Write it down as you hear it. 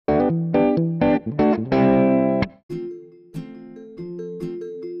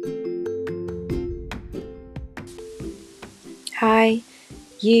Hi,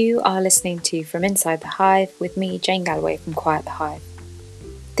 you are listening to From Inside the Hive with me, Jane Galloway from Quiet the Hive.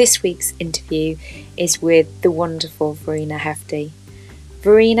 This week's interview is with the wonderful Verena Hefti.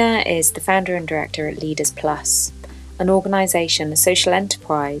 Verena is the founder and director at Leaders Plus, an organisation, a social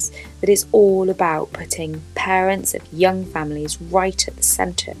enterprise that is all about putting parents of young families right at the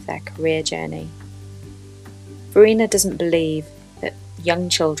centre of their career journey. Verena doesn't believe that young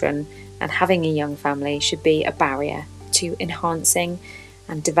children and having a young family should be a barrier to enhancing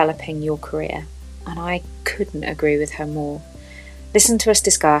and developing your career, and I couldn't agree with her more. Listen to us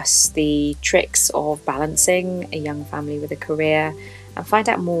discuss the tricks of balancing a young family with a career and find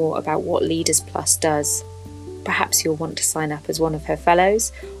out more about what Leaders Plus does. Perhaps you'll want to sign up as one of her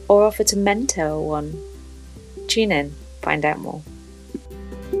fellows or offer to mentor one. Tune in, find out more.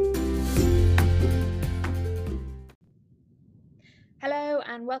 Hello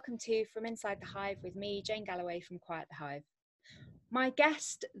and welcome to From Inside the Hive with me, Jane Galloway from Quiet the Hive. My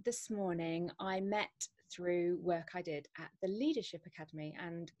guest this morning I met through work I did at the Leadership Academy,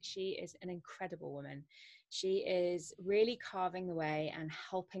 and she is an incredible woman. She is really carving the way and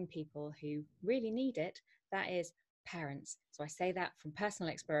helping people who really need it, that is parents. So I say that from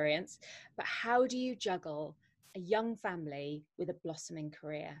personal experience, but how do you juggle a young family with a blossoming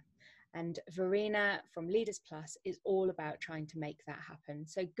career? And Verena from Leaders Plus is all about trying to make that happen.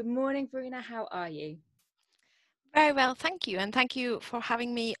 So good morning, Verena, how are you? Very well, thank you. And thank you for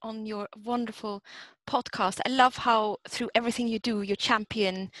having me on your wonderful podcast. I love how through everything you do, you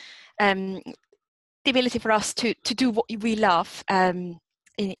champion the ability for us to do what we love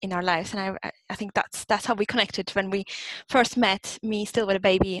in our lives. And I think that's how we connected when we first met, me still with a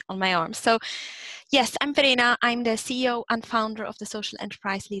baby on my arms. So yes, I'm Verena. I'm the CEO and founder of the social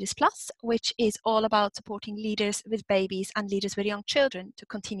enterprise Leaders Plus, which is all about supporting leaders with babies and leaders with young children to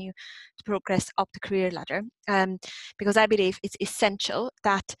continue to progress up the career ladder. Because I believe it's essential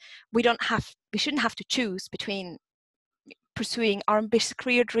that we shouldn't have to choose between pursuing our ambitious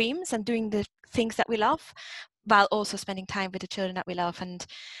career dreams and doing the things that we love, while also spending time with the children that we love. And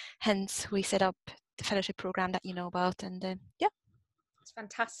hence we set up the fellowship program that you know about. And yeah. It's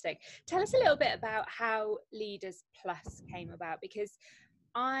fantastic. Tell us a little bit about how Leaders Plus came about, because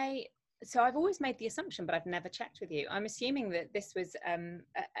I've always made the assumption, but I've never checked with you. I'm assuming that this was an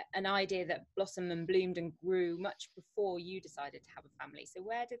idea that blossomed and bloomed and grew much before you decided to have a family. So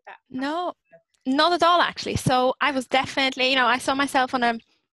where did that passion No, go? not at all, actually. So I was definitely, I saw myself on an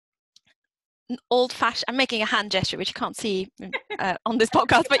old-fashioned. I'm making a hand gesture, which you can't see on this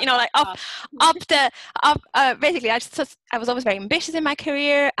podcast, but like basically, I was always very ambitious in my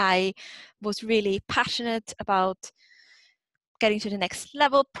career. I was really passionate about getting to the next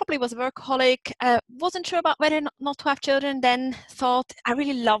level. Probably was a workaholic. Wasn't sure about whether or not to have children. Then thought I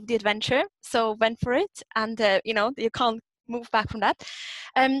really loved the adventure, so went for it. And you can't move back from that.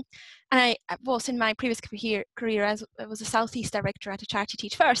 And I was in my previous career as I was a Southeast director at a charity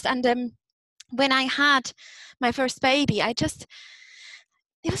Teach First. And when I had my first baby, it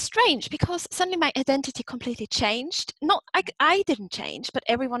was strange because suddenly my identity completely changed. Not I didn't change, but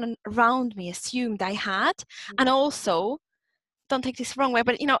everyone around me assumed I had. And also, don't take this the wrong way,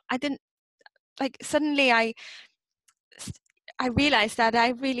 but I didn't, like, suddenly I realized that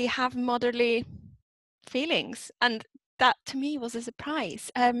I really have motherly feelings, and that to me was a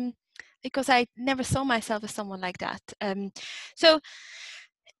surprise, because I never saw myself as someone like that. So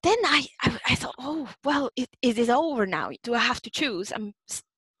then I thought, oh well, it is over now. Do I have to choose? I'm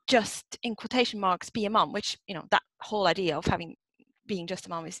just, in quotation marks, be a mom, which that whole idea of being just a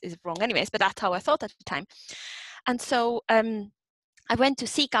mom is wrong anyways, but that's how I thought at the time. And so I went to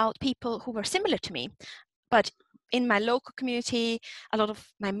seek out people who were similar to me, but in my local community, a lot of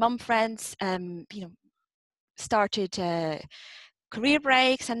my mom friends, started career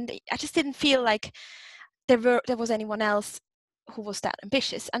breaks, and I just didn't feel like there was anyone else who was that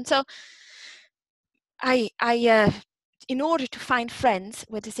ambitious. And so I in order to find friends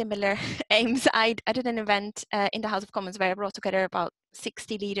with the similar aims, I did an event in the House of Commons where I brought together about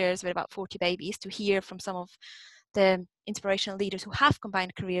 60 leaders with about 40 babies to hear from some of the inspirational leaders who have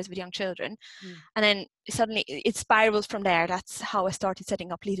combined careers with young children. And then suddenly it spirals from there. That's how I started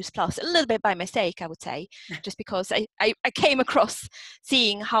setting up Leaders Plus, a little bit by mistake, I would say, just because I came across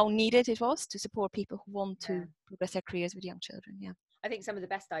seeing how needed it was to support people who want to progress their careers with young children. Yeah. I think some of the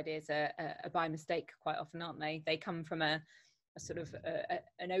best ideas are by mistake quite often, aren't they? They come from a sort of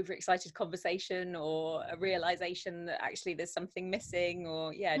an overexcited conversation, or a realization that actually there's something missing,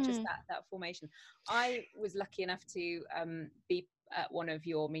 or just that formation. I was lucky enough to be at one of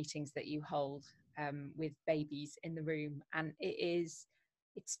your meetings that you hold with babies in the room, and it is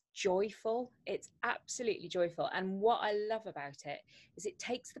it's joyful. It's absolutely joyful. And what I love about it is it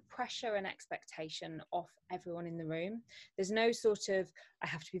takes the pressure and expectation off everyone in the room. There's no sort of, I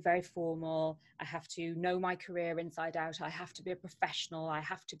have to be very formal, I have to know my career inside out, I have to be a professional, I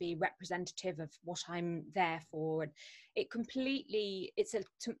have to be representative of what I'm there for. And it's a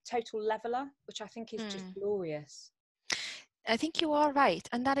total leveler, which I think is just glorious. I think you are right,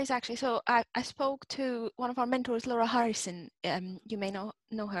 and that is actually so. I spoke to one of our mentors, Laura Harrison. You may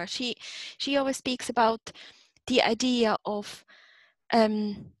know her. She always speaks about the idea of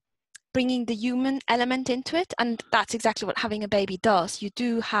bringing the human element into it, and that's exactly what having a baby does. You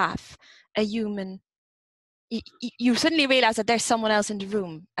do have a human. You suddenly realize that there's someone else in the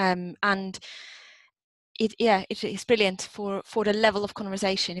room, and it is brilliant for the level of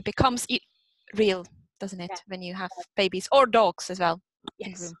conversation. It becomes real, doesn't it, when you have babies or dogs as well.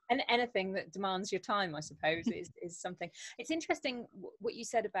 Yes, and anything that demands your time, I suppose, is something. It's interesting what you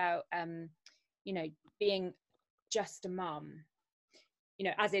said about, being just a mum,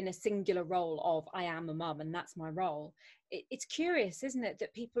 as in a singular role of I am a mum and that's my role. It's curious, isn't it,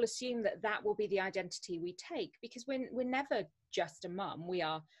 that people assume that will be the identity we take, because we're never just a mum. We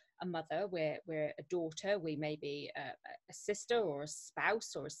are a mother, we're a daughter, we may be a sister or a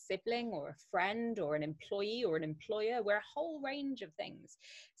spouse or a sibling or a friend or an employee or an employer. We're a whole range of things.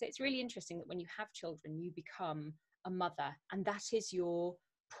 So it's really interesting that when you have children, you become a mother, and that is your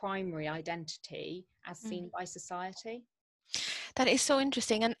primary identity as seen by society. That is so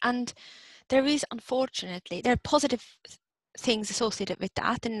interesting, and there is, unfortunately, there are positive things associated with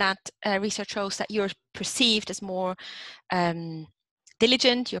that, and that research shows that you're perceived as more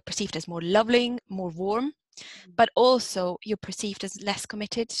diligent, you're perceived as more loving, more warm, but also you're perceived as less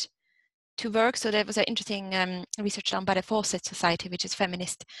committed to work. So there was an interesting research done by the Fawcett Society, which is a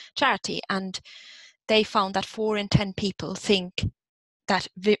feminist charity, and they found that 4 in 10 people think that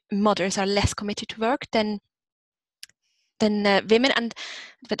mothers are less committed to work than women,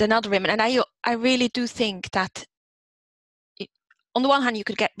 but than other women. And I really do think that on the one hand you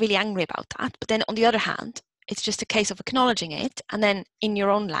could get really angry about that, but then on the other hand it's just a case of acknowledging it and then in your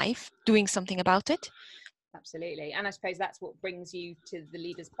own life doing something about it. Absolutely. And I suppose that's what brings you to the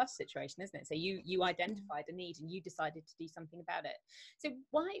Leaders Plus situation, isn't it? So you identified a need and you decided to do something about it. So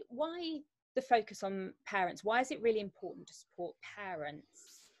why the focus on parents? Why is it really important to support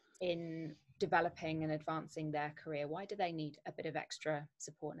parents in developing and advancing their career? Why do they need a bit of extra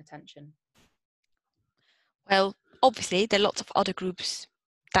support and attention? Well, obviously there are lots of other groups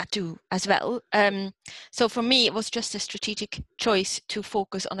that do as well. So for me it was just a strategic choice to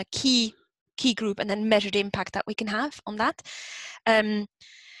focus on a key group and then measure the impact that we can have on that. I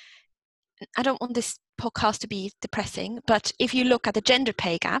don't want this podcast to be depressing, but if you look at the gender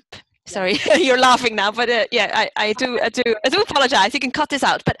pay gap, sorry, you're laughing now, but I do apologize. You can cut this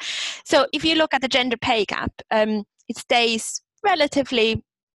out. But so if you look at the gender pay gap, it stays relatively,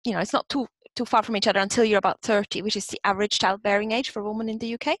 it's not too far from each other until you're about 30, which is the average childbearing age for a woman in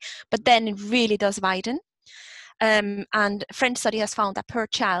the UK. But then it really does widen. And a French study has found that per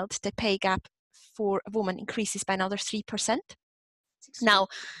child, the pay gap for a woman increases by another 3%. Now,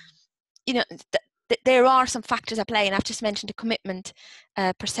 there are some factors at play, and I've just mentioned the commitment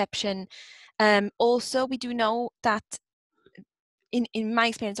perception. Also, we do know that in my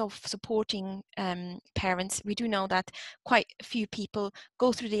experience of supporting parents, we do know that quite a few people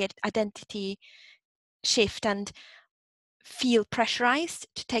go through the identity shift and feel pressurized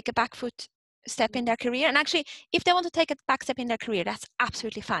to take a back foot step in their career. And actually, if they want to take a back step in their career, that's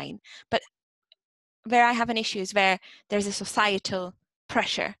absolutely fine. But where I have an issue is where there's a societal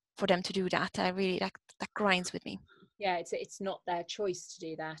pressure for them to do that. That grinds with me. Yeah, it's not their choice to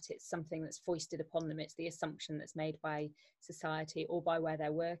do that. It's something that's foisted upon them. It's the assumption that's made by society or by where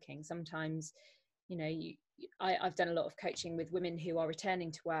they're working. Sometimes, I've done a lot of coaching with women who are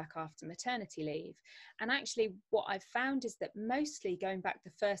returning to work after maternity leave. And actually what I've found is that mostly going back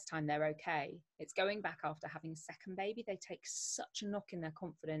the first time they're okay. It's going back after having a second baby. They take such a knock in their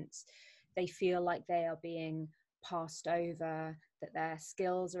confidence. They feel like they are being passed over, that their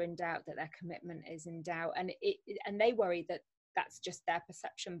skills are in doubt, that their commitment is in doubt, and they worry that that's just their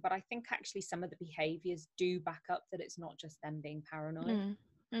perception. But I think actually some of the behaviors do back up that it's not just them being paranoid.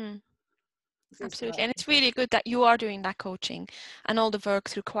 Absolutely. And it's really good that you are doing that coaching and all the work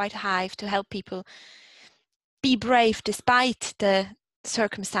through Quiet Hive to help people be brave despite the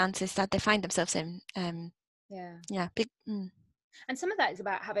circumstances that they find themselves in. And some of that is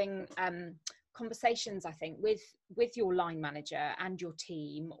about having conversations, I think, with your line manager and your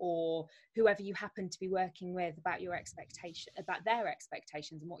team, or whoever you happen to be working with, about their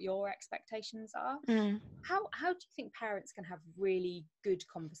expectations and what your expectations are. How do you think parents can have really good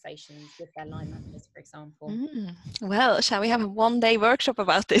conversations with their line managers, for example? Well, shall we have a one-day workshop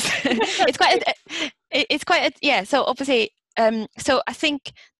about this? Yeah. So obviously, so I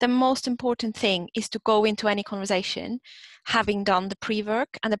think the most important thing is to go into any conversation having done the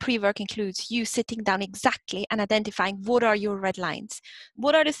pre-work, and the pre-work includes you sitting down exactly and identifying what are your red lines,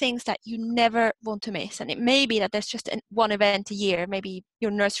 what are the things that you never want to miss. And it may be that there's just one event a year, maybe your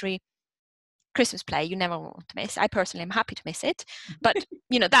nursery Christmas play you never want to miss. I personally am happy to miss it, but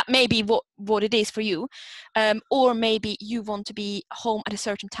that may be what it is for you. Or maybe you want to be home at a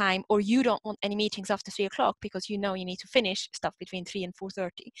certain time, or you don't want any meetings after 3 o'clock because you need to finish stuff between 3 and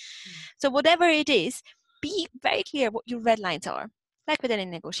 4:30. So whatever it is, be very clear what your red lines are, like with any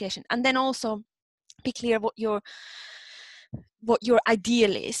negotiation, and then also be clear what your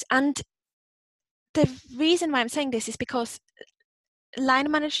ideal is. And the reason why I'm saying this is because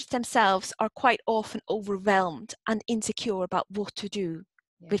line managers themselves are quite often overwhelmed and insecure about what to do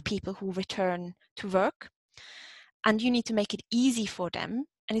with people who return to work. And you need to make it easy for them.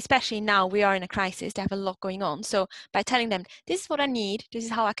 And especially now we are in a crisis, they have a lot going on. So by telling them, this is what I need, this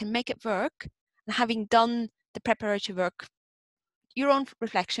is how I can make it work, and having done the preparatory work, your own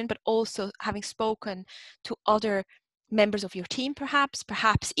reflection, but also having spoken to other members of your team, perhaps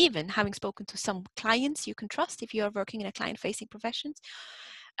even having spoken to some clients you can trust if you are working in a client-facing profession,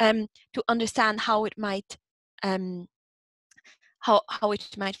 to understand how it might how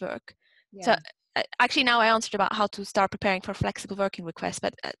it might work. So actually now I answered about how to start preparing for flexible working requests,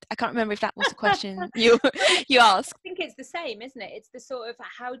 but I can't remember if that was the question you asked. I think it's the same, isn't it? It's the sort of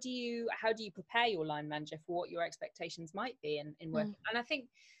how do you prepare your line manager for what your expectations might be in working. And I think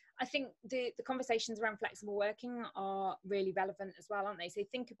the conversations around flexible working are really relevant as well, aren't they? So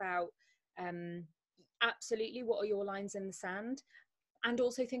think about absolutely what are your lines in the sand, and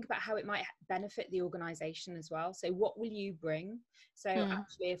also think about how it might benefit the organization as well. So what will you bring? So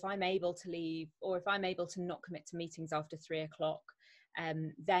actually, if I'm able to leave, or if I'm able to not commit to meetings after 3 o'clock,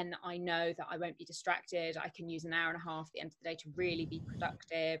 then I know that I won't be distracted. I can use an hour and a half at the end of the day to really be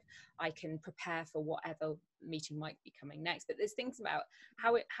productive. I can prepare for whatever meeting might be coming next. But there's things about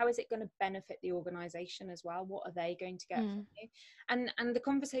how is it going to benefit the organization as well? What are they going to get from you? And the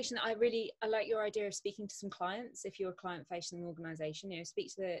conversation, I like your idea of speaking to some clients. If you're a client facing organization,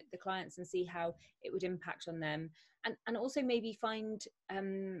 speak to the clients and see how it would impact on them. And also maybe have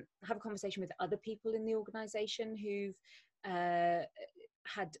a conversation with other people in the organization who've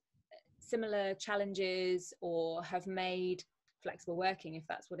had similar challenges, or have made flexible working, if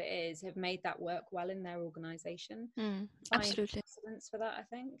that's what it is, have made that work well in their organization. Absolutely. Precedents for that, I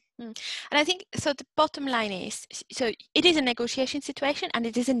think. And I think so the bottom line is, so it is a negotiation situation, and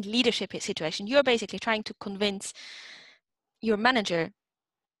it is a leadership situation. You're basically trying to convince your manager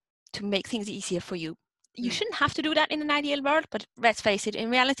to make things easier for you. You shouldn't have to do that in an ideal world, but let's face it,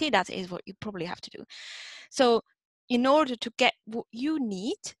 in reality, that is what you probably have to do. So in order to get what you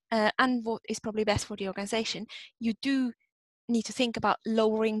need and what is probably best for the organization, you do need to think about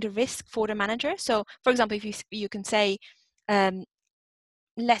lowering the risk for the manager. So for example, if you can say,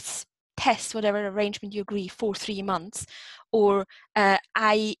 let's test whatever arrangement you agree for 3 months, or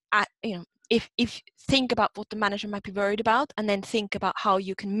if think about what the manager might be worried about, and then think about how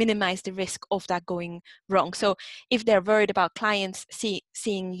you can minimize the risk of that going wrong. So if they're worried about clients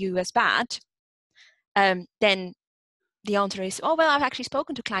seeing you as bad, then the answer is, oh well, I've actually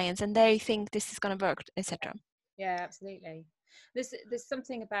spoken to clients and they think this is going to work, etc. Yeah, absolutely. There's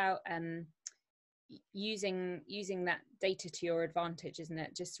something about using that data to your advantage, isn't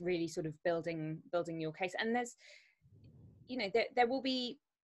it? Just really sort of building your case. And there's there will be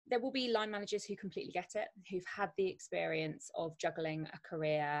line managers who completely get it, who've had the experience of juggling a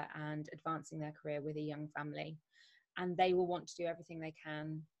career and advancing their career with a young family, and they will want to do everything they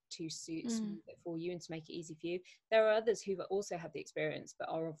can to smooth it for you and to make it easy for you. There are others who've also had the experience but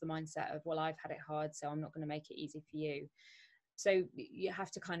are of the mindset of, well, I've had it hard, so I'm not going to make it easy for you. So you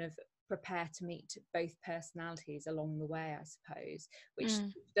have to kind of prepare to meet both personalities along the way, I suppose, which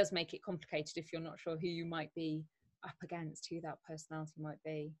does make it complicated if you're not sure who you might be up against, who that personality might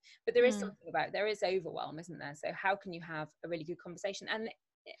be. But there is something about, there is overwhelm, isn't there? So how can you have a really good conversation and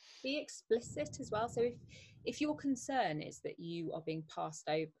be explicit as well? So if your concern is that you are being passed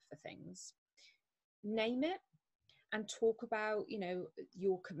over for things, name it and talk about,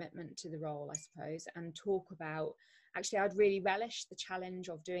 your commitment to the role, I suppose, and talk about, actually, I'd really relish the challenge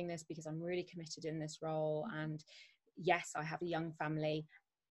of doing this because I'm really committed in this role. And yes, I have a young family,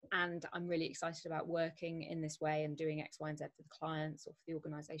 and I'm really excited about working in this way and doing X, Y, and Z for the clients or for the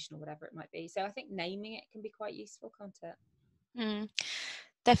organisation or whatever it might be. So I think naming it can be quite useful, can't it?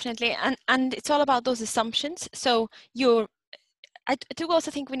 Definitely, and it's all about those assumptions. So I do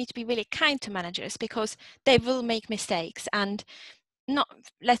also think we need to be really kind to managers, because they will make mistakes, and not,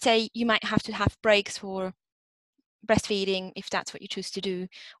 let's say you might have to have breaks for breastfeeding if that's what you choose to do,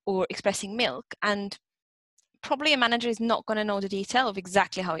 or expressing milk, and probably a manager is not going to know the detail of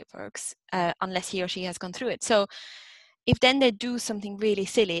exactly how it works unless he or she has gone through it. So if then they do something really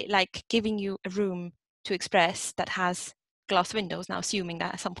silly, like giving you a room to express that has glass windows, now assuming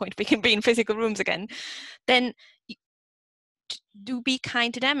that at some point we can be in physical rooms again, then do be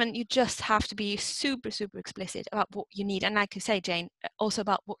kind to them, and you just have to be super explicit about what you need, and like you say, Jane, also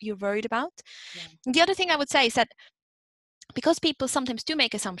about what you're worried about. Yeah. The other thing I would say is that because people sometimes do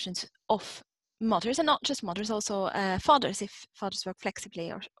make assumptions of mothers, and not just mothers, also fathers, if fathers work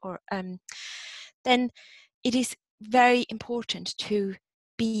flexibly, or then it is very important to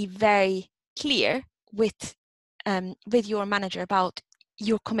be very clear with your manager about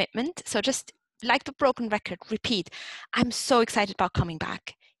your commitment. So just like the broken record, repeat, I'm so excited about coming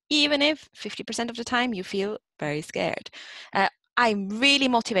back, even if 50% of the time you feel very scared. I'm really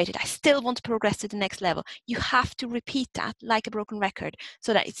motivated. I still want to progress to the next level. You have to repeat that like a broken record,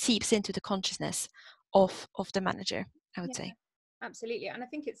 so that it seeps into the consciousness of the manager, I would say. Absolutely. And I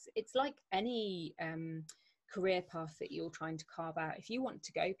think it's like any career path that you're trying to carve out. If you want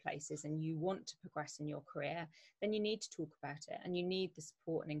to go places and you want to progress in your career, then you need to talk about it, and you need the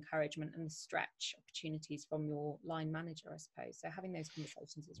support and encouragement and the stretch opportunities from your line manager, I suppose. So having those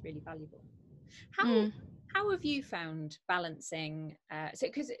conversations is really valuable. How have you found balancing? So,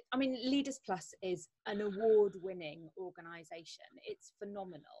 because I mean, Leaders Plus is an award-winning organisation. It's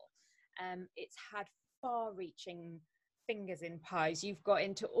phenomenal. It's had far-reaching fingers in pies. You've got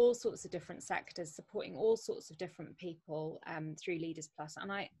into all sorts of different sectors, supporting all sorts of different people through Leaders Plus.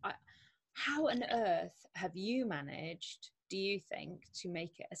 And I, how on earth have you managed, do you think, to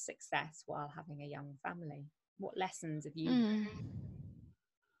make it a success while having a young family? What lessons have you?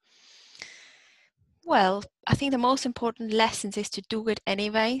 Well, I think the most important lessons is to do it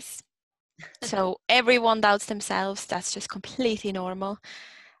anyways. So everyone doubts themselves. That's just completely normal.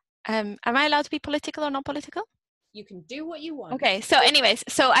 Am I allowed to be political or not political? You can do what you want. Okay, so anyways,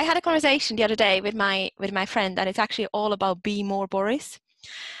 so I had a conversation the other day with my friend, and it's actually all about be more Boris.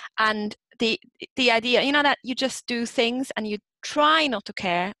 And the idea, you know, that you just do things and you try not to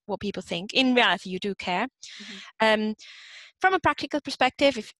care what people think. In reality, you do care. From a practical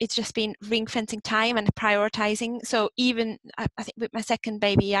perspective, if it's just been ring fencing time and prioritizing. So even I think with my second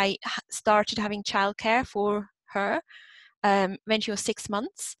baby, I started having childcare for her when she was 6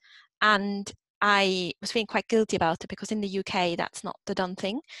 months, and I was feeling quite guilty about it, because in the UK that's not the done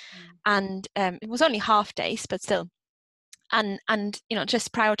thing. And it was only half days, but still, and you know,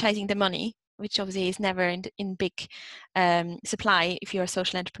 just prioritizing the money, which obviously is never in big supply if you're a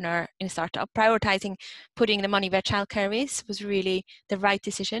social entrepreneur in a startup. Prioritizing putting the money where childcare is was really the right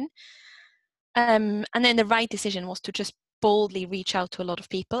decision. And then the right decision was to just boldly reach out to a lot of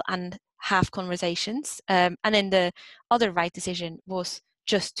people and have conversations. And then the other right decision was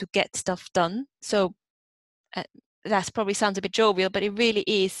just to get stuff done. So that probably sounds a bit jovial, but it really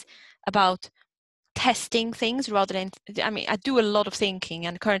is about testing things rather than, I mean, I do a lot of thinking,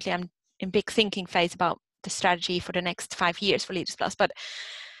 and currently I'm in big thinking phase about the strategy for the next 5 years for Leaders Plus. But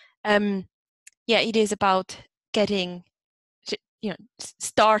yeah, it is about getting, you know,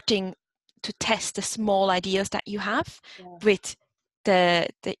 starting to test the small ideas that you have with the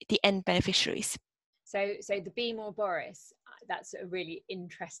end beneficiaries. So the Be More Boris, that's a really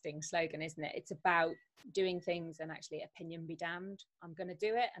interesting slogan, isn't it? It's about doing things and actually opinion be damned. I'm going to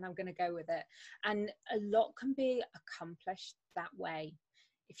do it and I'm going to go with it. And a lot can be accomplished that way.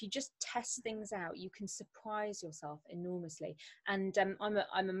 If you just test things out, you can surprise yourself enormously. And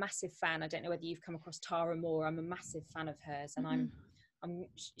I'm a massive fan. I don't know whether you've come across Tara Moore. I'm a massive fan of hers, and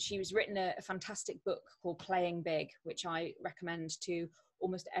she was written a fantastic book called Playing Big, which I recommend to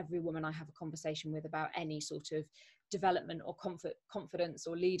almost every woman I have a conversation with about any sort of development or confidence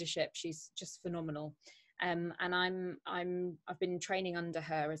or leadership. She's just phenomenal. And I've been training under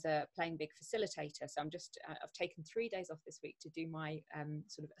her as a Playing Big facilitator. So I've taken 3 days off this week to do my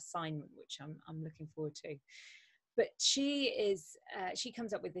sort of assignment, which I'm looking forward to. But she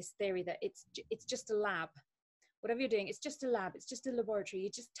comes up with this theory that it's just a lab. Whatever you're doing, it's just a lab, it's just a laboratory, you're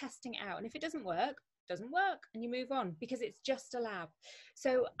just testing it out. And if it doesn't work, and you move on, because it's just a lab.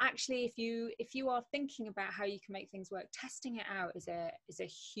 So actually, if you are thinking about how you can make things work, testing it out is a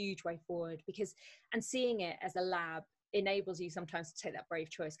huge way forward, and seeing it as a lab enables you sometimes to take that brave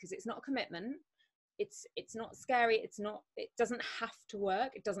choice, because it's not a commitment. It's not scary. It doesn't have to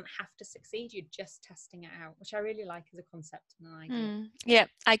work. It doesn't have to succeed. You're just testing it out, which I really like as a concept and an idea. Yeah,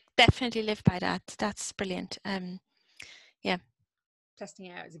 I definitely live by that. That's brilliant. Yeah. Testing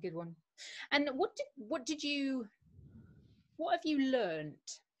it out is a good one. And what have you learned,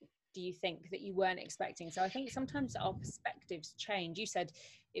 do you think, that you weren't expecting? So I think sometimes our perspectives change. You said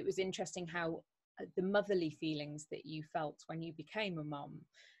it was interesting how the motherly feelings that you felt when you became a mum.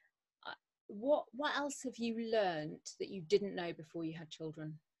 What else have you learned that you didn't know before you had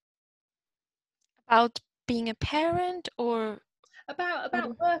children? About being a parent, or about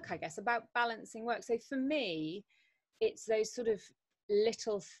work, I guess, about balancing work. So for me, it's those sort of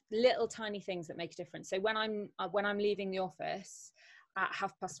little tiny things that make a difference. So when I'm leaving the office at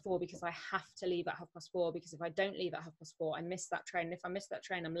 4:30, because I have to leave at 4:30, because if I don't leave at 4:30, I miss that train. And if I miss that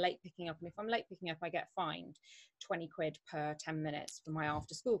train, I'm late picking up. And if I'm late picking up, I get fined 20 quid per 10 minutes for my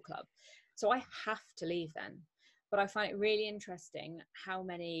after school club. So I have to leave then. But I find it really interesting how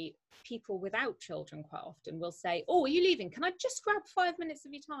many people without children quite often will say, oh, are you leaving? Can I just grab 5 minutes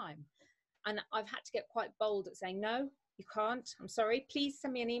of your time? And I've had to get quite bold at saying, no, you can't. I'm sorry. Please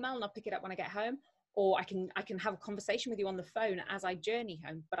send me an email and I'll pick it up when I get home. Or I can have a conversation with you on the phone as I journey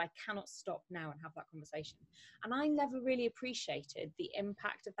home, but I cannot stop now and have that conversation. And I never really appreciated the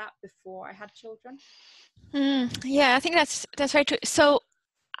impact of that before I had children. Yeah, I think that's very true. So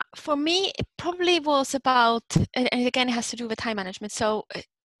for me, it probably was about, and again, it has to do with time management. So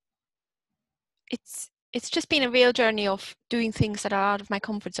it's just been a real journey of doing things that are out of my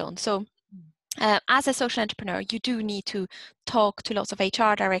comfort zone. So as a social entrepreneur, you do need to talk to lots of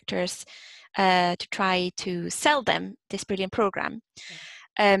HR directors to try to sell them this brilliant program.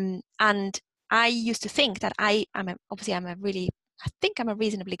 And I used to think that I think I'm a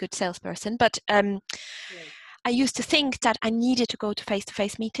reasonably good salesperson, but I used to think that I needed to go to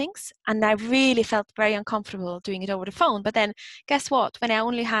face-to-face meetings, and I really felt very uncomfortable doing it over the phone. But then guess what? When I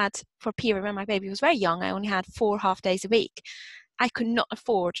only had, for a period when my baby was very young, I only had 4 half days a week. I could not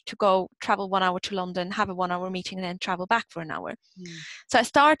afford to go travel 1 hour to London, have a 1 hour meeting, and then travel back for an hour. So I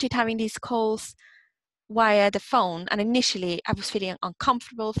started having these calls via the phone, and initially I was feeling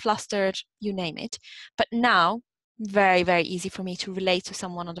uncomfortable, flustered, you name it. But now, very, very easy for me to relate to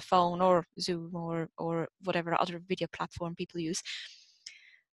someone on the phone or Zoom or whatever other video platform people use.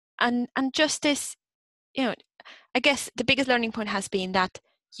 And just this, I guess the biggest learning point has been that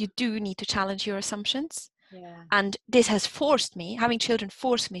you do need to challenge your assumptions. Yeah. And this has forced me, having children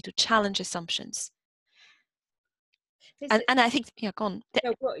forced me to challenge assumptions. And I think, go on.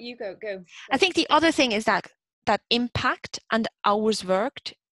 No, you go. I think the other thing is that impact and hours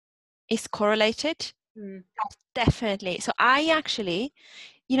worked is correlated. Definitely. So I actually,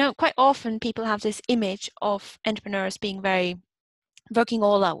 quite often people have this image of entrepreneurs being working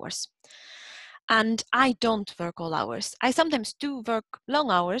all hours. And I don't work all hours. I sometimes do work long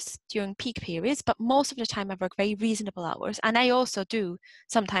hours during peak periods, but most of the time I work very reasonable hours. And I also do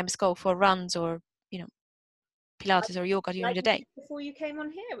sometimes go for runs or, Pilates or yoga during the day. Before you came on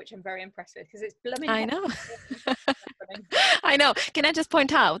here, which I'm very impressed with, because it's blooming. I know. I know. Can I just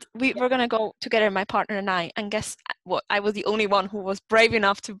point out, we're going to go together, my partner and I, and guess what? I was the only one who was brave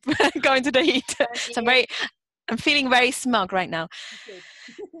enough to go into the heat. So I'm feeling very smug right now.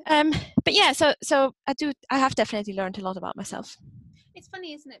 But yeah, so I have definitely learned a lot about myself. It's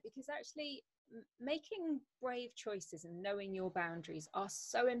funny, isn't it? Because actually making brave choices and knowing your boundaries are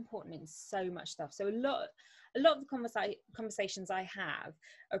so important in so much stuff. So a lot of the conversations I have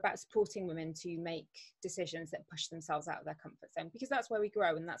are about supporting women to make decisions that push themselves out of their comfort zone, because that's where we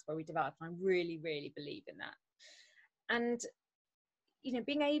grow and that's where we develop. I really, really believe in that. And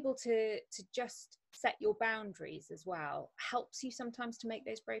being able to just set your boundaries as well helps you sometimes to make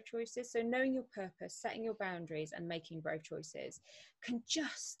those brave choices. So knowing your purpose, setting your boundaries and making brave choices can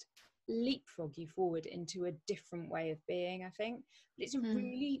just leapfrog you forward into a different way of being, I think. But it's a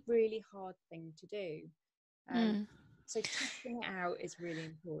really, really hard thing to do. So testing it out is really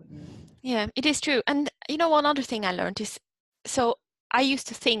important. Yeah, it is true. And one other thing I learned is, so I used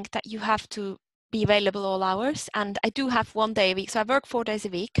to think that you have to be available all hours, and I do have 1 day a week. So I work 4 days a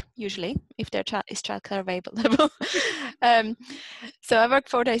week, usually, if there is childcare available. So I work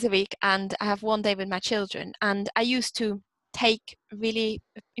 4 days a week and I have 1 day with my children. And I used to take really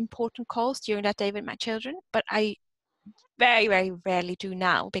important calls during that day with my children, but I very, very rarely do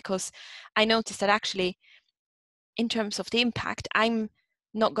now, because I noticed that actually, in terms of the impact, I'm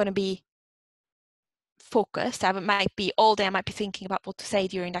not going to be focused. I might be all day, I might be thinking about what to say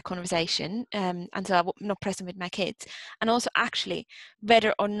during that conversation, and so I'm not present with my kids. And also actually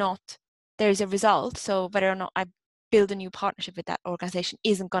whether or not there is a result, so whether or not I build a new partnership with that organization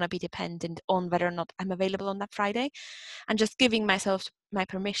isn't going to be dependent on whether or not I'm available on that Friday. And just giving myself my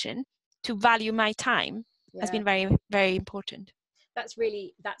permission to value my time has been very, very important. That's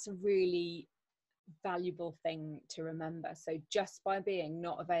a really valuable thing to remember. So just by being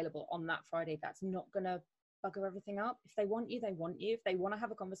not available on that Friday, that's not going to bugger everything up. If they want you, they want you. If they want to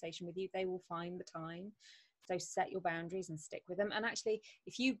have a conversation with you, they will find the time. So set your boundaries and stick with them. And actually,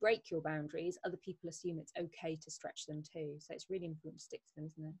 if you break your boundaries, other people assume it's okay to stretch them too. So it's really important to stick to them,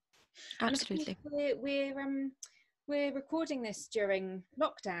 isn't it? Absolutely. And we're recording this during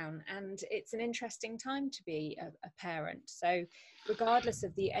lockdown, and it's an interesting time to be a parent. So regardless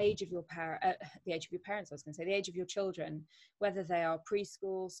of the age of your the age of your parents, I was going to say, the age of your children, whether they are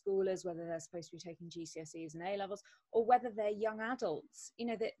preschool, schoolers, whether they're supposed to be taking GCSEs and A-levels, or whether they're young adults, you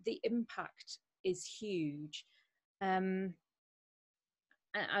know, the impact is huge. I'm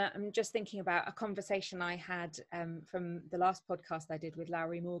just thinking about a conversation I had from the last podcast I did with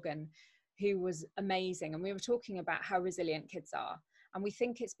Lowry Morgan, who was amazing. And we were talking about how resilient kids are. And we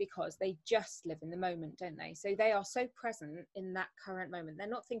think it's because they just live in the moment, don't they? So they are so present in that current moment. They're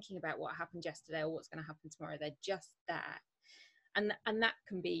not thinking about what happened yesterday or what's going to happen tomorrow. They're just there. And that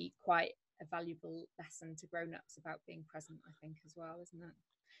can be quite a valuable lesson to grown-ups about being present, I think, as well, isn't it?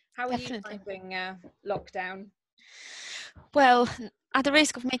 How are Definitely. you finding lockdown? Well, at the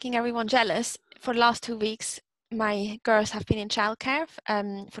risk of making everyone jealous, for the last 2 weeks, my girls have been in childcare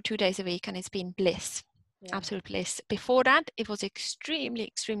for 2 days a week, and it's been bliss, absolute bliss. Before that, it was extremely,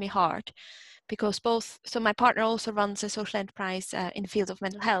 extremely hard because so my partner also runs a social enterprise in the field of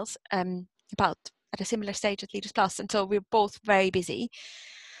mental health, about at a similar stage as Leaders Plus, and so we're both very busy.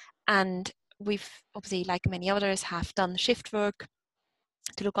 And we've obviously, like many others, have done shift work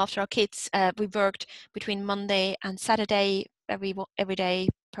to look after our kids. We worked between Monday and Saturday, every day,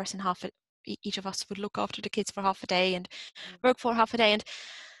 each of us would look after the kids for half a day and work for half a day, and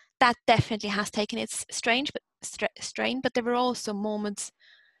that definitely has taken its strain. But there were also moments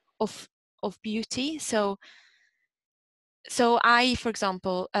of beauty. So I, for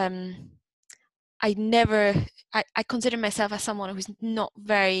example, I consider myself as someone who's not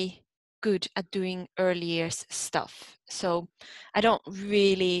very good at doing early years stuff. So I don't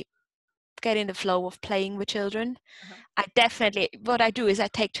really get in the flow of playing with children. What I do is I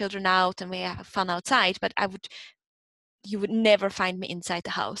take children out and we have fun outside, but you would never find me inside the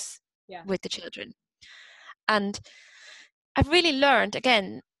house with the children. And I've really learned,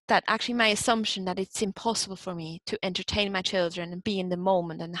 again, that actually my assumption that it's impossible for me to entertain my children and be in the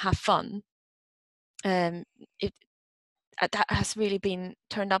moment and have fun, that has really been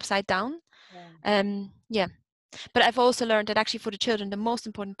turned upside down. But I've also learned that actually for the children, the most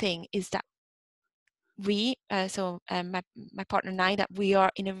important thing is that my partner and I, that we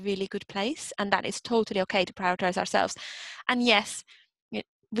are in a really good place, and that it's totally okay to prioritize ourselves. And yes,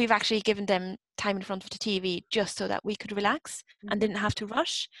 we've actually given them time in front of the TV just so that we could relax and didn't have to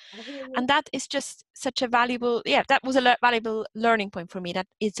rush. And that is just such a valuable, that was a valuable learning point for me, that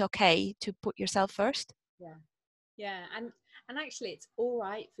it's okay to put yourself first. And actually it's all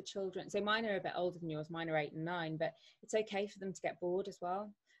right for children. So mine are a bit older than yours, mine are 8 and 9, but it's okay for them to get bored as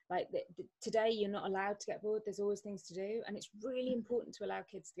well. Like today you're not allowed to get bored, there's always things to do, and it's really important to allow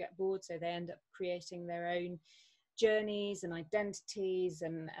kids to get bored so they end up creating their own journeys and identities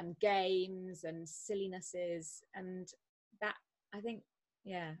and games and sillinesses, and that, I think,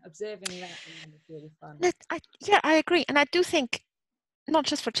 observing that is really fun. I agree. And I do think not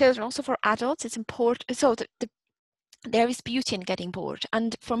just for children, also for adults, it's important. So there is beauty in getting bored.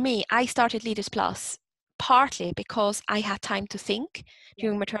 And for me, I started Leaders Plus partly because I had time to think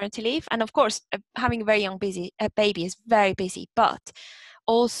during maternity leave. And of course, having a very young baby is very busy, but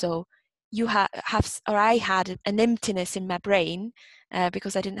also I had an emptiness in my brain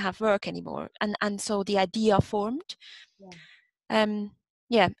because I didn't have work anymore. And so the idea formed. And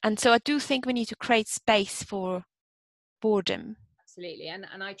so I do think we need to create space for boredom. Absolutely. And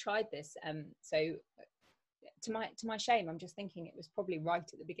I tried this. So to my shame, I'm just thinking it was probably right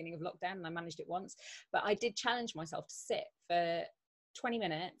at the beginning of lockdown and I managed it once, but I did challenge myself to sit for 20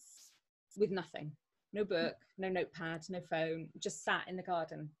 minutes with nothing, no book, no notepad, no phone, just sat in the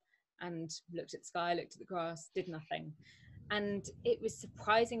garden and looked at the sky, looked at the grass, did nothing. And it was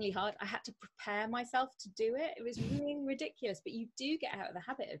surprisingly hard. I had to prepare myself to do it. It was really ridiculous, but you do get out of the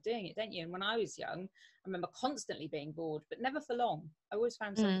habit of doing it, don't you? And when I was young, I remember constantly being bored, but never for long. I always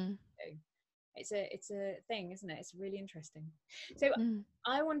found something to do. It's a thing, isn't it? It's really interesting. So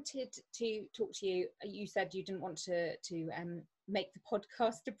I wanted to talk to you. You said you didn't want to make the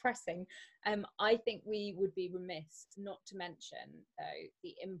podcast depressing. I think we would be remiss not to mention, though,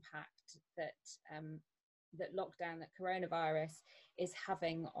 the impact that that lockdown, that coronavirus is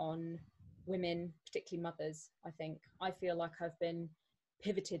having on women, particularly mothers. I feel like I've been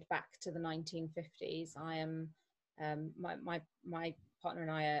pivoted back to the 1950s. I am my partner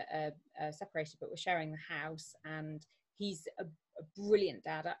and I are separated, but we're sharing the house, and he's a brilliant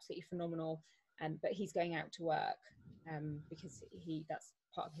dad, absolutely phenomenal, but he's going out to work because that's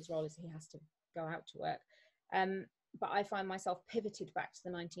part of his role, is he has to go out to work. But I find myself pivoted back to the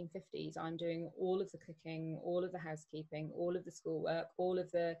 1950s. I'm doing all of the cooking, all of the housekeeping, all of the schoolwork, all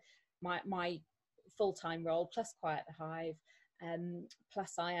of my full-time role, plus Quiet the Hive.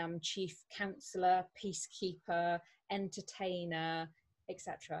 Plus I am chief counsellor, peacekeeper, entertainer,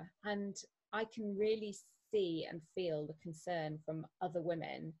 etc. And I can really see and feel the concern from other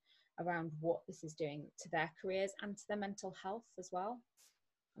women around what this is doing to their careers and to their mental health as well.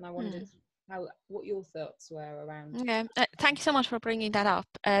 And I wondered what your thoughts were around. Yeah, thank you so much for bringing that up.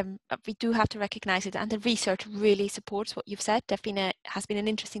 We do have to recognize it, and the research really supports what you've said. Has been an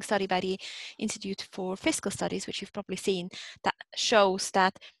interesting study by the Institute for Fiscal Studies, which you've probably seen, that shows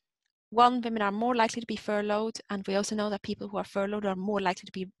that women are more likely to be furloughed, and we also know that people who are furloughed are more likely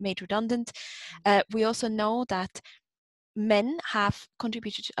to be made redundant. We also know that men have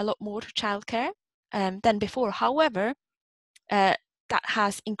contributed a lot more to childcare than before. However, that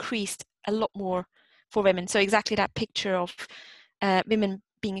has increased a lot more for women. So exactly that picture of women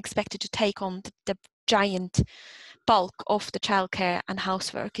being expected to take on the giant bulk of the childcare and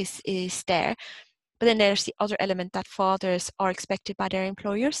housework is there. But then there's the other element that fathers are expected by their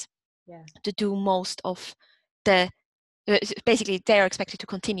employers to do most of the basically they're expected to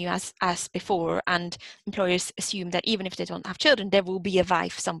continue as before, and employers assume that even if they don't have children, there will be a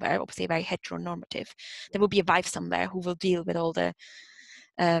wife somewhere, obviously very heteronormative, there will be a wife somewhere who will deal with all the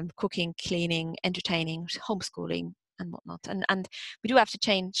cooking, cleaning, entertaining, homeschooling and whatnot, and we do have to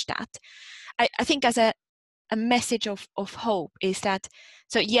change that. I think as a message of hope is that,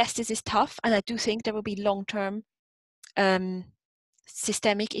 so yes, this is tough, and I do think there will be long-term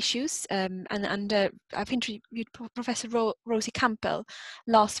systemic issues, and I've interviewed Professor Rosie Campbell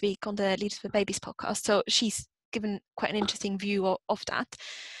last week on the Leaders with Babies podcast, so she's given quite an interesting view of that.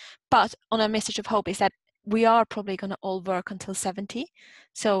 But on a message of hope is that we are probably going to all work until 70,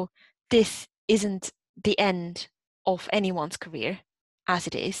 so this isn't the end of anyone's career as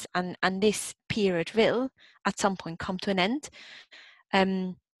it is, and this period will at some point come to an end.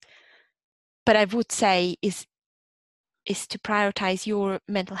 But I would say is to prioritize your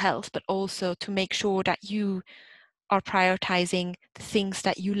mental health, but also to make sure that you are prioritizing the things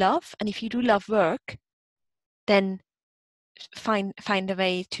that you love. And if you do love work, then find a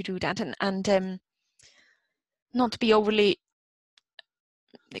way to do that, and not to be overly.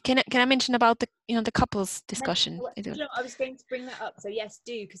 Can I mention about the couples discussion? No, I was going to bring that up. So yes,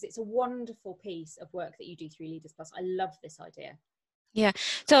 do, because it's a wonderful piece of work that you do through Leaders Plus. I love this idea. Yeah,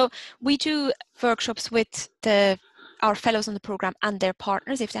 so we do workshops with our fellows on the program and their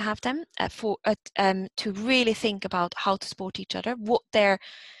partners, if they have them, to really think about how to support each other, what their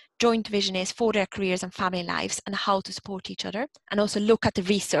joint vision is for their careers and family lives, and how to support each other, and also look at the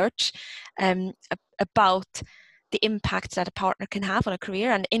research about the impact that a partner can have on a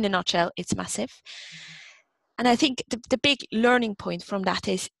career. And in a nutshell, it's massive. And I think the big learning point from that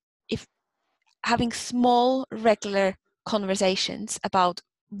is if having small, regular conversations about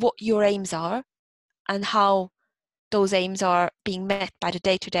what your aims are and how those aims are being met by the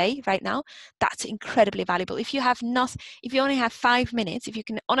day-to-day right now, that's incredibly valuable. If you only have 5 minutes, if you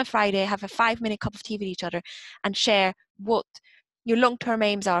can on a Friday have a 5-minute cup of tea with each other and share what your long-term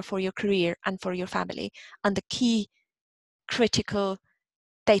aims are for your career and for your family, and the key critical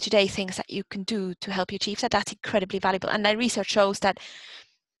day-to-day things that you can do to help you achieve that, that's incredibly valuable. And the research shows that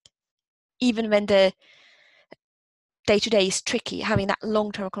even when the day-to-day is tricky, having that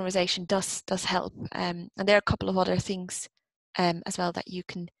long-term conversation does help. And there are a couple of other things as well that you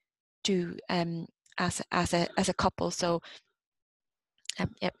can do as a couple. So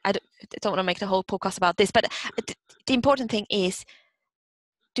I don't want to make the whole podcast about this, but the important thing is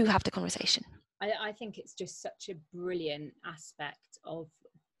do have the conversation. I think it's just such a brilliant aspect of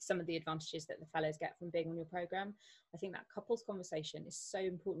some of the advantages that the fellows get from being on your program. I think that couples conversation is so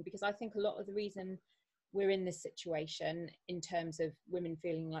important, because I think a lot of the reason we're in this situation in terms of women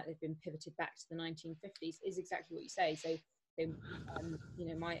feeling like they've been pivoted back to the 1950s is exactly what you say. So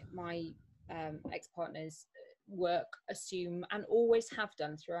my ex-partner's work assume, and always have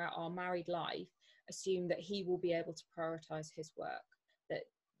done throughout our married life, assume that he will be able to prioritize his work, that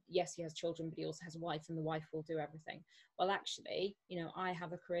yes, he has children, but he also has a wife, and the wife will do everything. Well, actually, I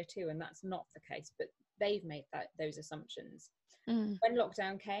have a career too, and that's not the case. But they've made those assumptions. Mm. When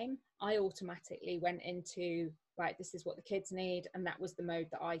lockdown came, I automatically went into, right, this is what the kids need, and that was the mode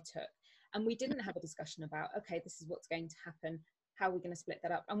that I took. And we didn't have a discussion about, okay, this is what's going to happen, how are we going to split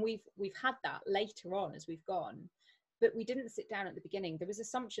that up? And we've had that later on as we've gone, but we didn't sit down at the beginning. There was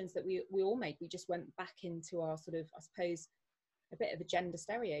assumptions that we all made. We just went back into our sort of, I suppose, a bit of a gender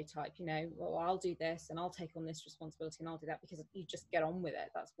stereotype, you know, well, I'll do this and I'll take on this responsibility and I'll do that, because you just get on with it.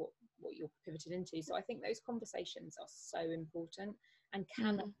 That's what you're pivoted into. So I think those conversations are so important and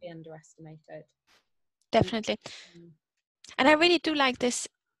cannot be underestimated. Definitely. And I really do like this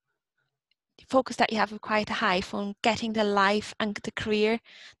focus that you have with Quiet the Hive on getting the life and the career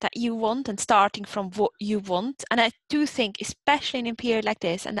that you want and starting from what you want. And I do think, especially in a period like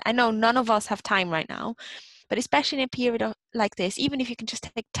this, and I know none of us have time right now, but especially in a period like this, even if you can just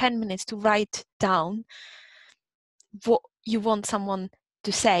take 10 minutes to write down what you want someone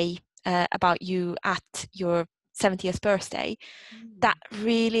to say about you at your 70th birthday, that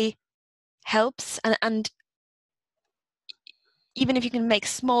really helps. And even if you can make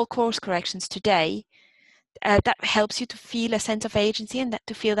small course corrections today, that helps you to feel a sense of agency, and that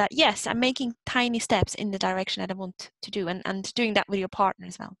to feel that, yes, I'm making tiny steps in the direction that I want to do, and doing that with your partner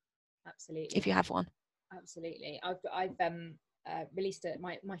as well. Absolutely. If you have one. Absolutely. I've released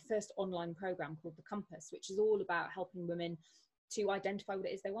my first online program called The Compass, which is all about helping women to identify what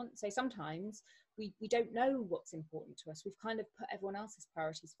it is they want. So sometimes we don't know what's important to us. We've kind of put everyone else's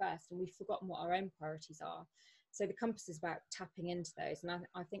priorities first, and we've forgotten what our own priorities are. So The Compass is about tapping into those. And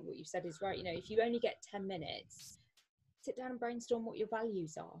I think what you've said is right. You know, if you only get 10 minutes, sit down and brainstorm what your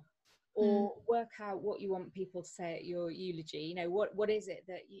values are, or work out what you want people to say at your eulogy. You know, what is it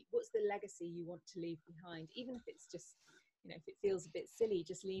that what's the legacy you want to leave behind? Even if it's just, you know, if it feels a bit silly,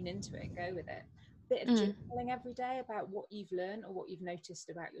 just lean into it and go with it. A bit of journaling every day about what you've learned or what you've noticed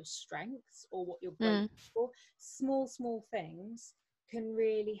about your strengths or what you're grateful for. Small things can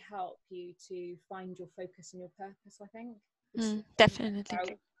really help you to find your focus and your purpose, I think.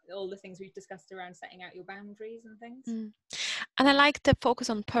 Definitely. All the things we've discussed around setting out your boundaries and things. And I like the focus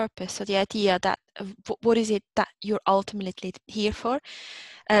on purpose. So the idea that what is it that you're ultimately here for?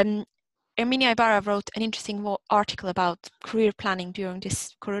 Erminia Ibarra wrote an interesting article about career planning during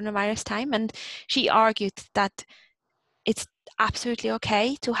this coronavirus time, and she argued that it's absolutely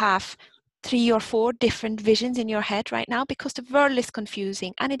okay to have 3 or 4 different visions in your head right now, because the world is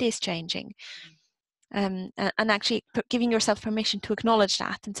confusing and it is changing. And actually giving yourself permission to acknowledge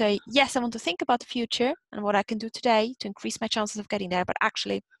that and say, yes, I want to think about the future and what I can do today to increase my chances of getting there, but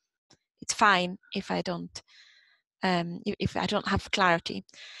actually it's fine if I don't have clarity.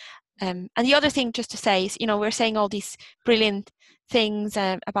 And the other thing just to say is, you know, we're saying all these brilliant things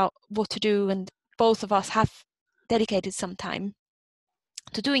about what to do, and both of us have dedicated some time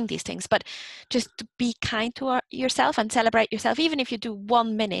to doing these things, but just to be kind to yourself and celebrate yourself. Even if you do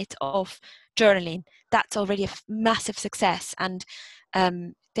 1 minute of journaling, that's already a massive success. And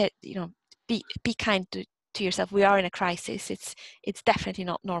that, you know, be kind to yourself. We are in a crisis. It's definitely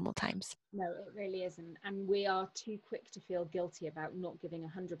not normal times. No, it really isn't. And we are too quick to feel guilty about not giving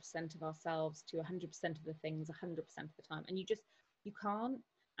 100% of ourselves to 100% of the things 100% of the time. And you can't.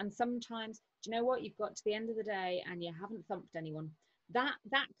 And sometimes, do you know what? You've got to the end of the day and you haven't thumped anyone. That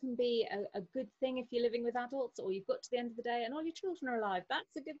can be a good thing if you're living with adults, or you've got to the end of the day and all your children are alive.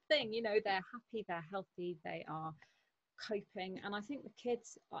 That's a good thing. You know, they're happy, they're healthy, they are coping. And I think the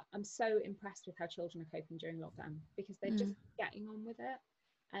kids, I'm so impressed with how children are coping during lockdown, because they're just getting on with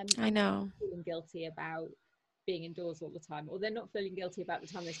it. I know. Feeling guilty about being indoors all the time, or they're not feeling guilty about the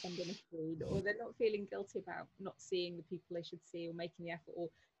time they spend in the food, or they're not feeling guilty about not seeing the people they should see, or making the effort, or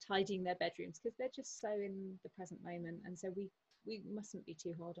tidying their bedrooms, because they're just so in the present moment. And so we mustn't be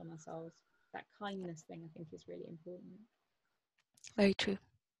too hard on ourselves. That kindness thing, I think, is really important. Very true.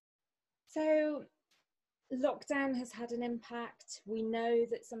 So lockdown has had an impact. We know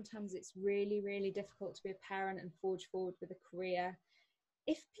that sometimes it's really, really difficult to be a parent and forge forward with a career.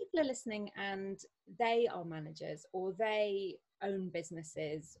 If people are listening and they are managers, or they own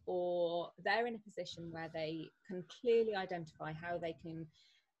businesses, or they're in a position where they can clearly identify how they can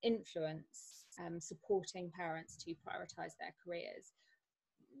influence supporting parents to prioritise their careers,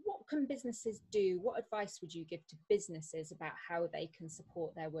 what can businesses do? What advice would you give to businesses about how they can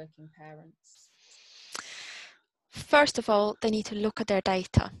support their working parents? First of all, they need to look at their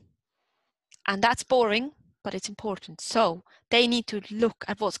data. And that's boring, but it's important. So they need to look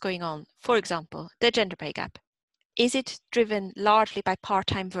at what's going on. For example, the gender pay gap. Is it driven largely by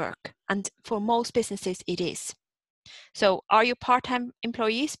part-time work? And for most businesses, it is. So are your part-time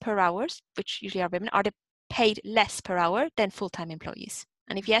employees per hours, which usually are women, are they paid less per hour than full-time employees?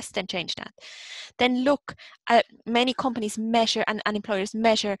 And if yes, then change that. Then look, many companies measure and employers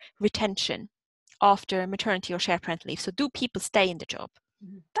measure retention after maternity or shared parental leave. So do people stay in the job?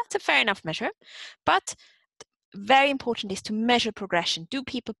 That's a fair enough measure. But very important is to measure progression. Do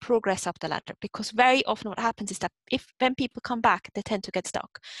people progress up the ladder? Because very often what happens is that when people come back, they tend to get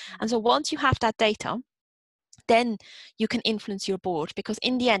stuck. And so once you have that data, then you can influence your board, because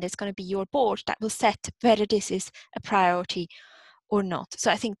in the end, it's going to be your board that will set whether this is a priority or not.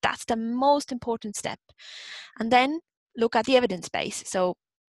 So I think that's the most important step. And then look at the evidence base. So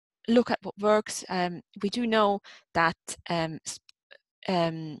look at what works. We do know that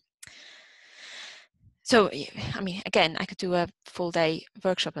so, I mean, again, I could do a full day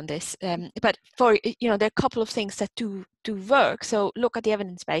workshop on this, but there are a couple of things that do work. So look at the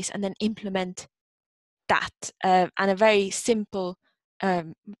evidence base and then implement that. And a very simple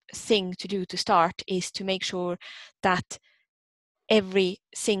thing to do to start is to make sure that every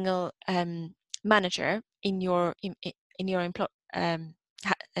single manager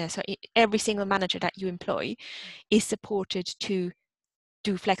every single manager that you employ is supported to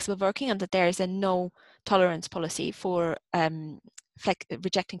do flexible working, and that there is a no tolerance policy for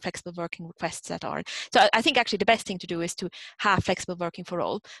rejecting flexible working requests that are. So I think actually the best thing to do is to have flexible working for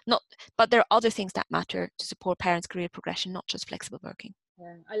all. But there are other things that matter to support parents' career progression, not just flexible working.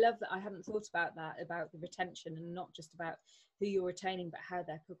 Yeah, I love that. I hadn't thought about that, about the retention, and not just about who you're retaining, but how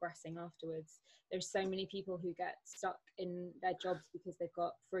they're progressing afterwards. There's so many people who get stuck in their jobs because they've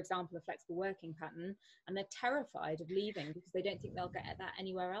got, for example, a flexible working pattern, and they're terrified of leaving because they don't think they'll get that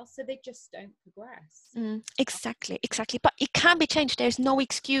anywhere else. So they just don't progress. Exactly. But it can be changed. There's no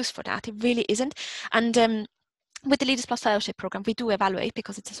excuse for that. It really isn't. And with the Leaders Plus Fellowship Programme, we do evaluate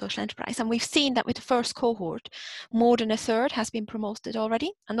because it's a social enterprise. And we've seen that with the first cohort, more than a third has been promoted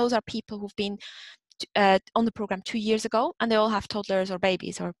already. And those are people who've been on the programme 2 years ago, and they all have toddlers or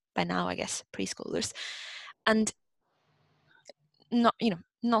babies, or by now, I guess, preschoolers. And so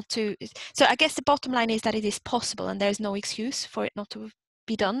I guess the bottom line is that it is possible, and there's no excuse for it not to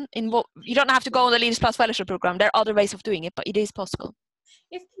be done. You don't have to go on the Leaders Plus Fellowship Programme. There are other ways of doing it, but it is possible.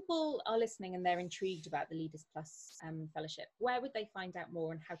 If people are listening and they're intrigued about the Leaders Plus Fellowship, where would they find out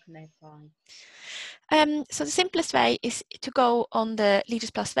more, and how can they apply? So the simplest way is to go on the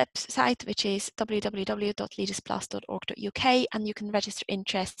Leaders Plus website, which is www.leadersplus.org.uk, and you can register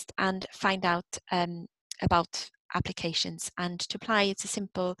interest and find out about applications. And to apply, it's a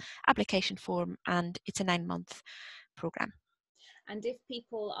simple application form, and it's a 9-month programme. And if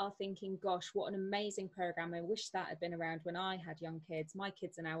people are thinking, gosh, what an amazing program, I wish that had been around when I had young kids, my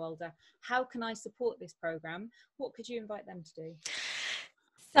kids are now older, how can I support this program? What could you invite them to do?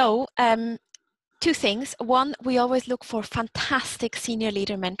 So, 2 things. One, we always look for fantastic senior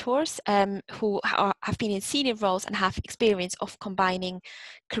leader mentors who have been in senior roles and have experience of combining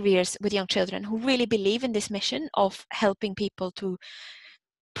careers with young children, who really believe in this mission of helping people to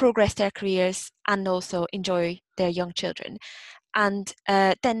progress their careers and also enjoy their young children. And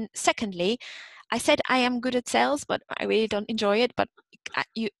then secondly, I said I am good at sales, but I really don't enjoy it. But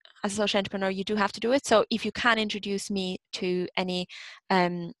you, as a social entrepreneur, you do have to do it. So if you can introduce me to any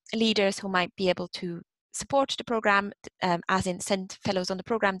leaders who might be able to support the program, as in send fellows on the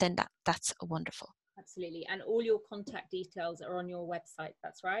program, then that's wonderful. Absolutely. And all your contact details are on your website,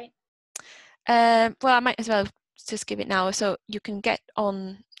 that's right? Well, I might as well just give it now. So you can get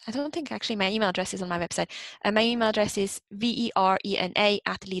on, I don't think actually my email address is on my website. My email address is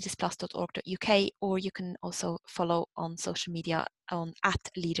verena@leadersplus.org.uk, or you can also follow on social media on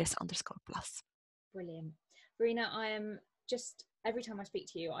 @leaders_plus. Brilliant. Verena, I am just, every time I speak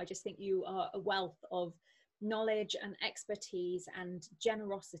to you, I just think you are a wealth of knowledge and expertise and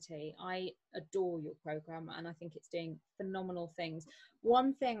generosity. I adore your program, and I think it's doing phenomenal things.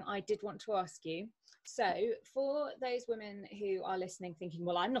 One thing I did want to ask you, so for those women who are listening thinking,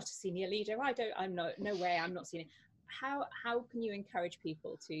 well, I'm not a senior leader, no way I'm not senior, how can you encourage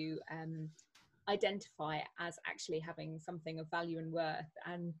people to identify as actually having something of value and worth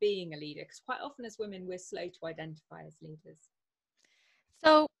and being a leader? Because quite often as women, we're slow to identify as leaders.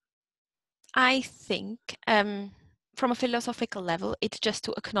 So I think from a philosophical level, it's just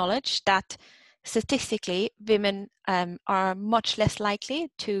to acknowledge that statistically women are much less likely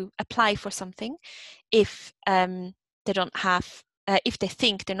to apply for something if they don't have if they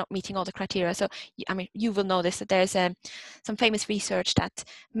think they're not meeting all the criteria. So I mean, you will know this, that there's some famous research that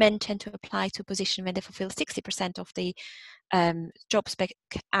men tend to apply to a position when they fulfill 60% of the job spec,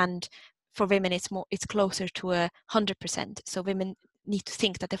 and for women it's closer to 100%. So women need to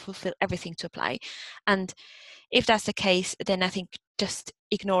think that they fulfill everything to apply, and if that's the case, then I think just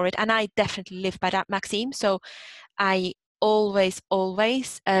ignore it. And I definitely live by that maxim. So I always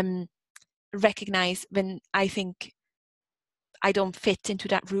recognize when I think I don't fit into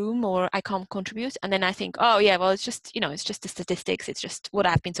that room or I can't contribute, and then I think, oh yeah, well, it's just the statistics, it's just what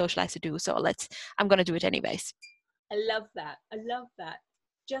I've been socialized to do, so I'm going to do it anyways. I love that.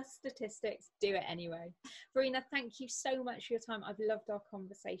 Just statistics, do it anyway. Verena, thank you so much for your time. I've loved our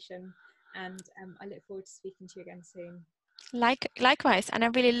conversation, and I look forward to speaking to you again soon. Likewise, and I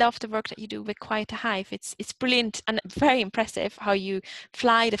really love the work that you do with Quiet the Hive. It's brilliant and very impressive how you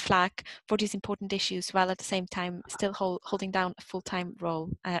fly the flag for these important issues while at the same time still holding down a full-time role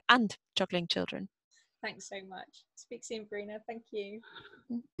and juggling children. Thanks so much. Speak soon, Verena. Thank you.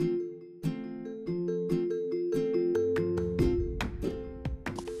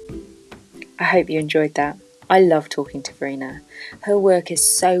 I hope you enjoyed that. I love talking to Verena. Her work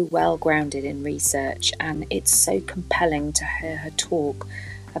is so well grounded in research, and it's so compelling to hear her talk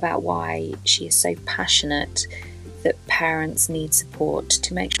about why she is so passionate that parents need support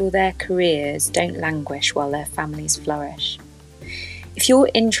to make sure their careers don't languish while their families flourish. If you're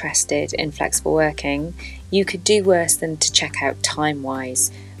interested in flexible working, you could do worse than to check out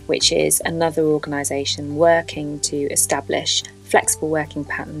Timewise, which is another organisation working to establish flexible working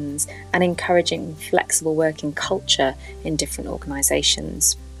patterns and encouraging flexible working culture in different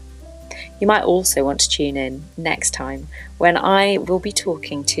organisations. You might also want to tune in next time when I will be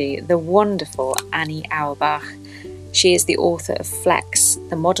talking to the wonderful Annie Auerbach. She is the author of Flex,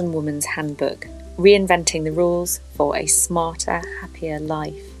 the Modern Woman's Handbook, reinventing the rules for a smarter, happier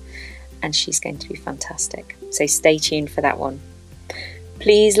life. And she's going to be fantastic. So stay tuned for that one.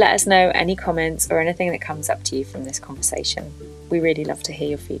 Please let us know any comments or anything that comes up to you from this conversation. We really love to hear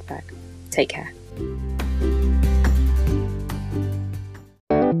your feedback. Take care.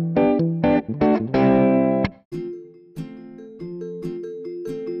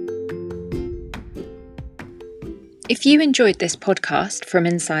 If you enjoyed this podcast from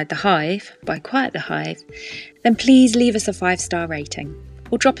Inside the Hive by Quiet the Hive, then please leave us a 5-star rating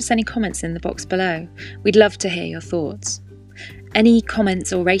or drop us any comments in the box below. We'd love to hear your thoughts. Any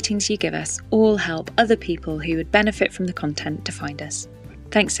comments or ratings you give us all help other people who would benefit from the content to find us.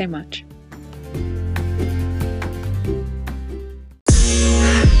 Thanks so much.